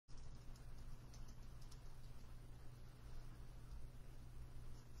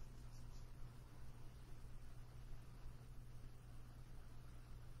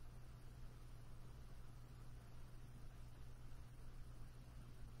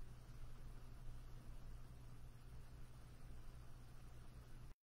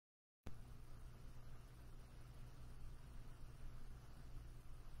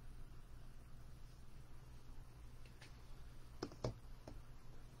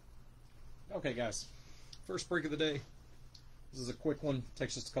Okay, guys. First break of the day. This is a quick one.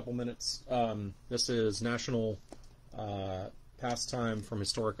 Takes just a couple minutes. This is National Pastime from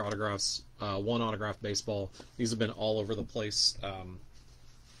Historic Autographs. One autograph baseball. These have been all over the place.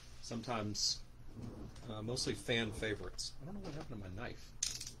 Sometimes mostly fan favorites. I don't know what happened to my knife.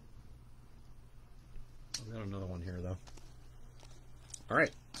 I've got another one here, though. All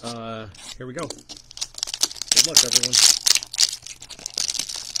right. Here we go. Good luck, everyone.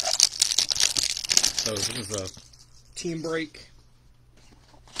 So this is a team break.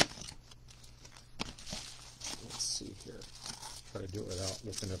 Let's see here. Try to do it without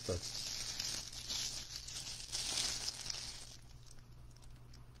looking at the...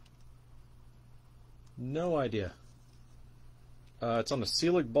 No idea. It's on the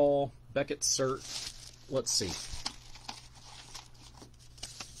Selig ball. Beckett cert. Let's see.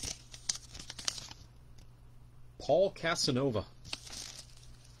 Paul Casanova.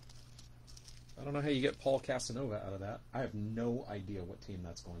 I don't know how you get Paul Casanova out of that. I have no idea what team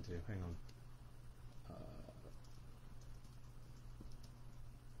that's going to. Hang on.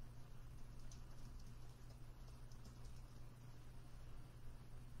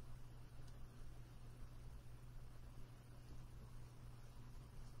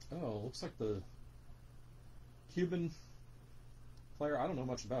 Oh, looks like the Cuban player. I don't know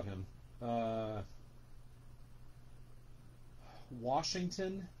much about him.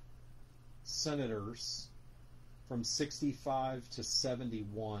 Washington Senators from 65 to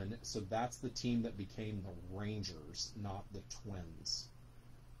 71. So that's the team that became the Rangers, not the Twins.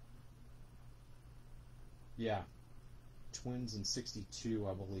 Yeah. Twins in 62,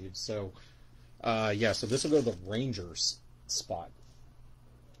 I believe. So, yeah, so this will go to the Rangers spot.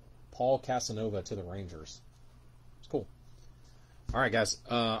 Paul Casanova to the Rangers. It's cool. All right, guys.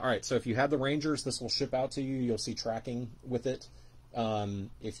 All right, so if you have the Rangers, this will ship out to you. You'll see tracking with it.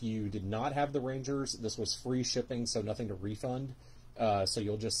 If you did not have the Rangers, this was free shipping, so nothing to refund. So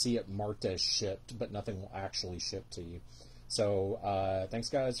you'll just see it marked as shipped, but nothing will actually ship to you. So thanks,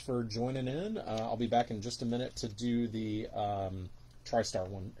 guys, for joining in. I'll be back in just a minute to do the TriStar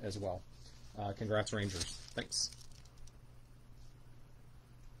one as well. Congrats, Rangers. Thanks.